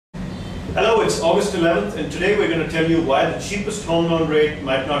Hello, it's August 11th, and today we're going to tell you why the cheapest home loan rate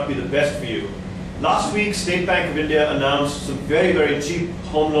might not be the best for you. Last week, State Bank of India announced some very cheap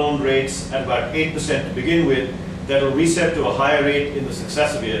home loan rates at about 8% to begin with that will reset to a higher rate in the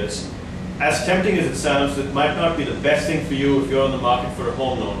successive years. As tempting as it sounds, it might not be the best thing for you if you're on the market for a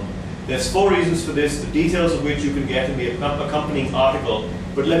home loan. There's 4 reasons for this, the details of which you can get in the accompanying article,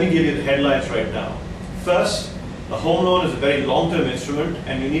 but let me give you the headlines right now. First, a home loan is a very long-term instrument,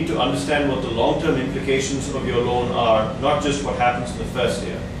 and you need to understand what the long-term implications of your loan are, not just what happens in the first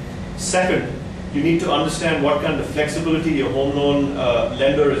year. Second, you need to understand what kind of flexibility your home loan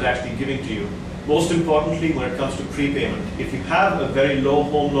lender is actually giving to you. Most importantly, when it comes to prepayment. If you have a very low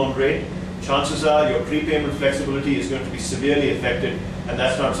home loan rate, chances are your prepayment flexibility is going to be severely affected, and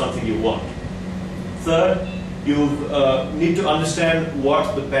that's not something you want. Third, you need to understand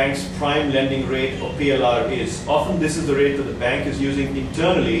what the bank's prime lending rate, or PLR, is. Often this is the rate that the bank is using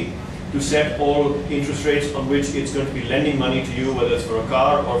internally to set all interest rates on which it's going to be lending money to you, whether it's for a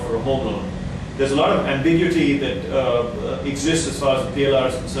car or for a home loan. There's a lot of ambiguity that exists as far as the PLR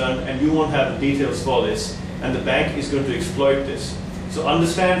is concerned, and you won't have the details for this, and the bank is going to exploit this. So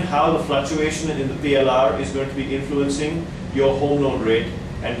understand how the fluctuation in the PLR is going to be influencing your home loan rate,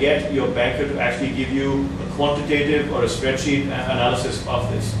 and get your banker to actually give you a quantitative or a spreadsheet analysis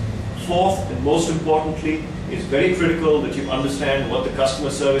of this. Fourth, and most importantly, it's very critical that you understand what the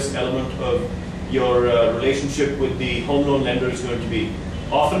customer service element of your relationship with the home loan lender is going to be.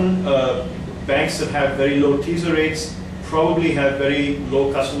 Often, banks that have very low teaser rates probably have very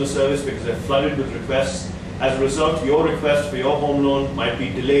low customer service because they're flooded with requests. As a result, your request for your home loan might be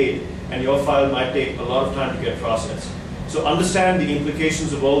delayed, and your file might take a lot of time to get processed. So understand the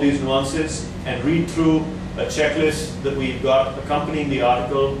implications of all these nuances and read through a checklist that we've got accompanying the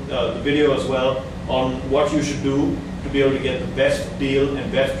article, the video as well, on what you should do to be able to get the best deal and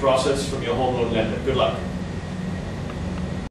best process from your home loan lender. Good luck.